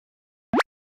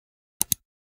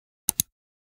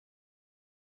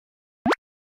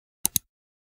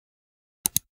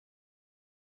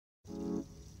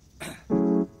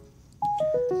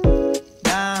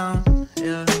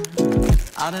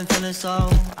I've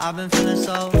been feeling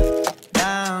so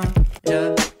down,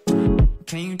 yeah.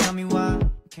 Can you tell me why?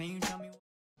 Can you tell me why?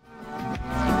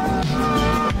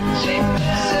 She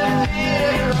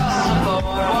disappeared across the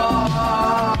boardwalk.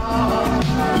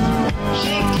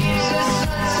 She keeps the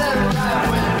sunset bright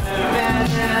with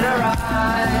movement in her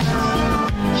eyes.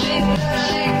 She knows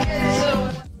she gets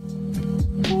away.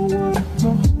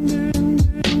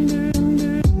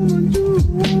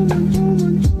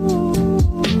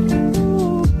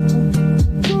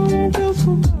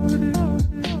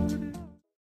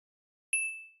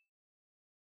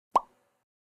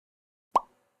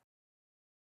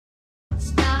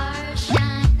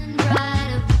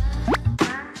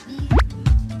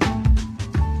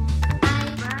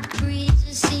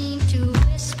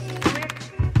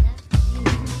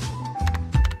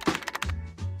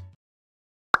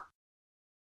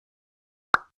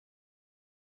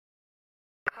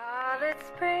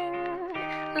 Spring,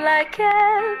 like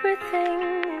everything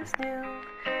is new.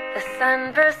 The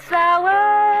sunburst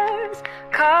flowers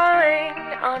calling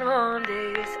on warm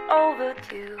days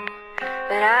overdue.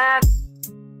 But I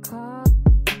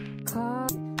call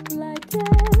like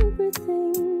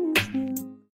everything is new.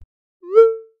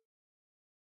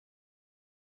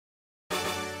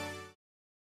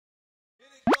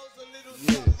 It goes a little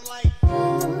something like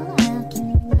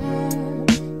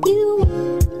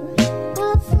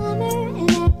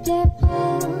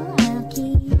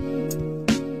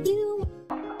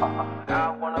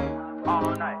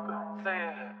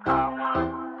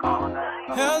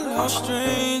hello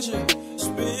stranger, it's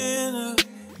been a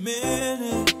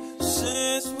minute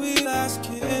since we last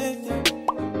kicked it.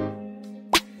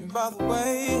 And by the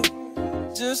way,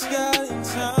 just got in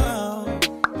town,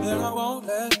 and I won't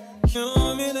let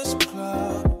cumulus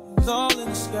clouds all in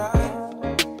the sky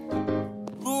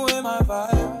ruin my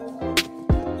vibe.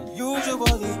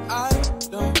 Usually I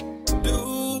don't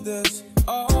do this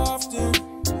often,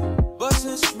 but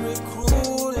since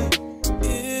recruiting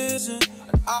isn't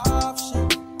an option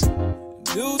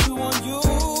due to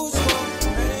unusual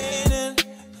rain and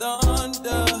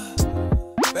thunder,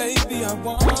 baby I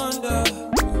wonder,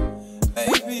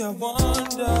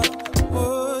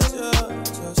 would you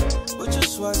just put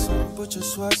your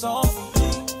sweats on for me?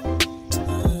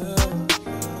 Yeah.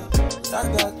 I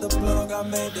got the plug, I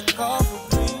made the call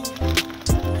for me.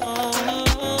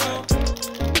 I'm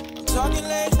talking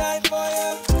late night for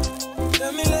you.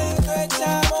 Let me lay a great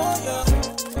time on you.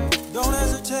 Don't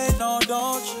hesitate, no,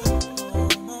 don't you?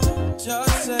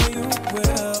 Just say you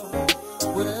will.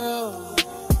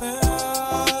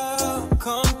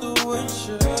 Come through and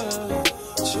chill.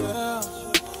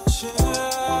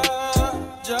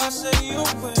 Just say you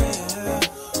will.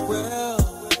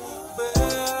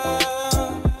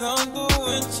 Come through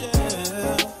and chill.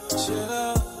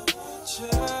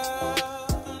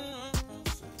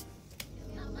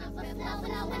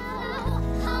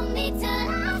 Hold me till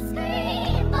I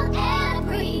scream for air to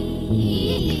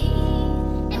breathe,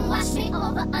 and wash me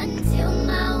over until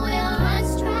my will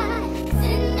runs dry.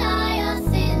 Send all your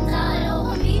sins all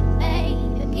over me,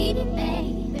 baby, baby, baby.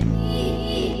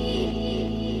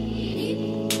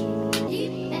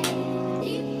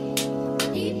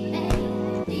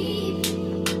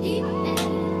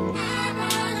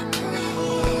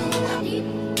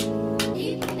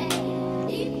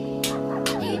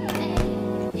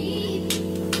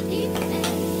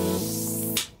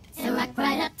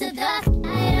 Right up to the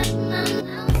side of my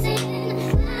mountain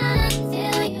until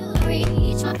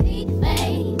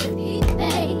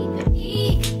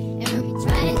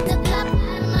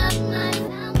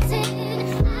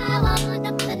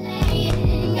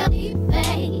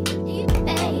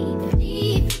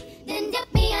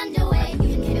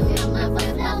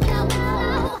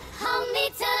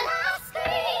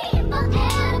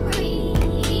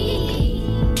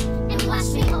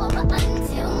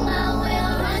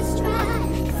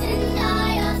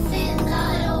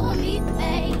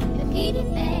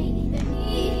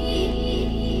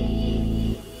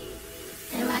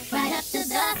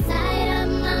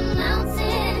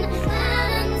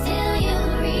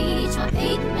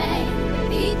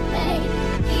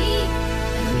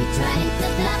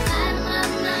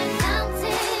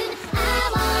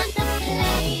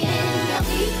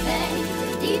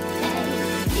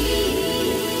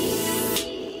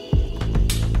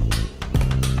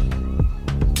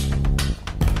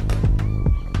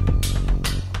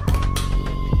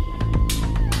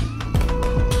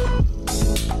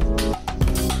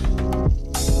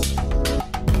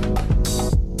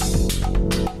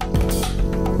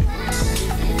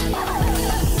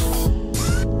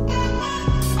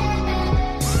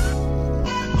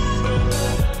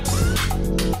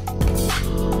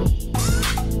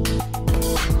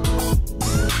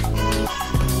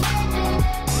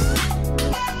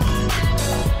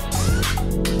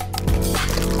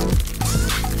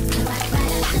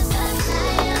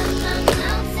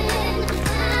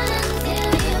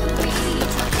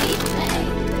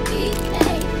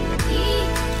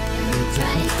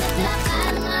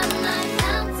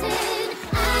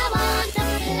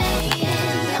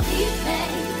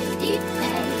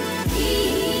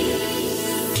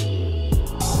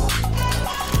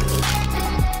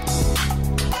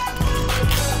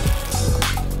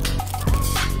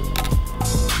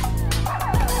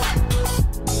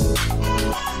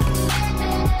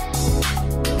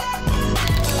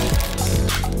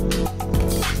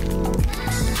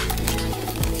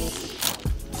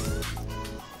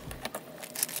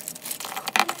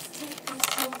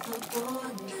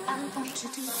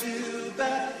Feel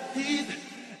that heat,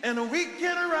 and we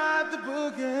can ride the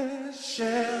boogie.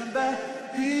 Share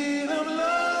that heat of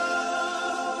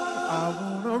love. I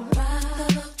wanna ride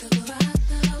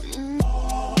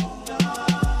all night,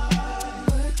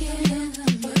 working in the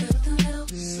middle.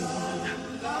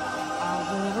 I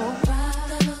wanna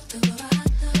ride all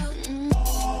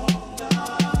night,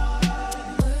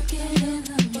 working in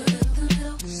the middle.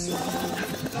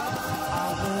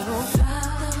 I wanna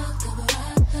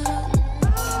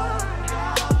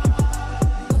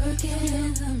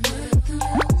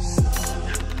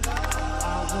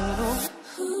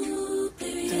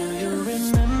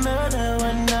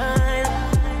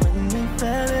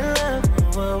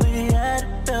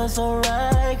so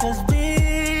right, cause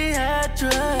we had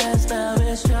trust. Now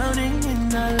it's drowning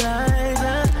in our lives.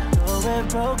 I know we're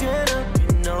broken up, you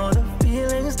know the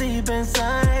feelings deep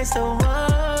inside. So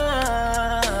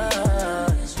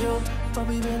what's you, what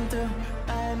we've been through,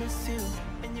 I miss you,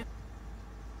 and you.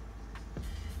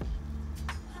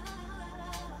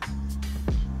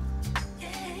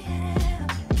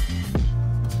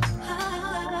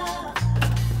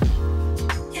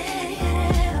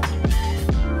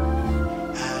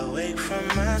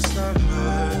 My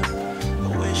slumber,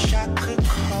 I wish I could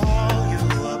call you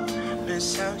up,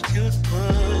 miss how you'd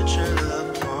put your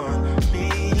love on me.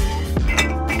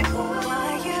 Why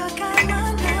you got my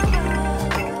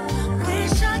number?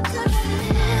 Wish I could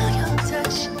feel your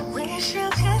touch. Wish you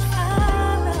could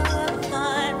find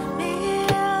me.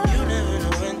 You never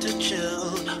know when to chill.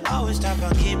 Always talk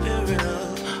about keep it real.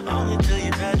 Only till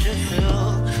you've had your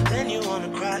fill, then you wanna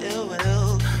cry ill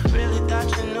will. Really thought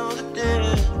you know the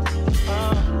deal.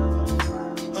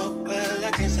 Oh well,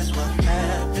 I guess that's what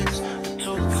happens.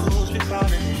 Two fools be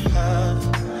falling in love,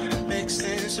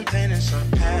 mixing some pain and some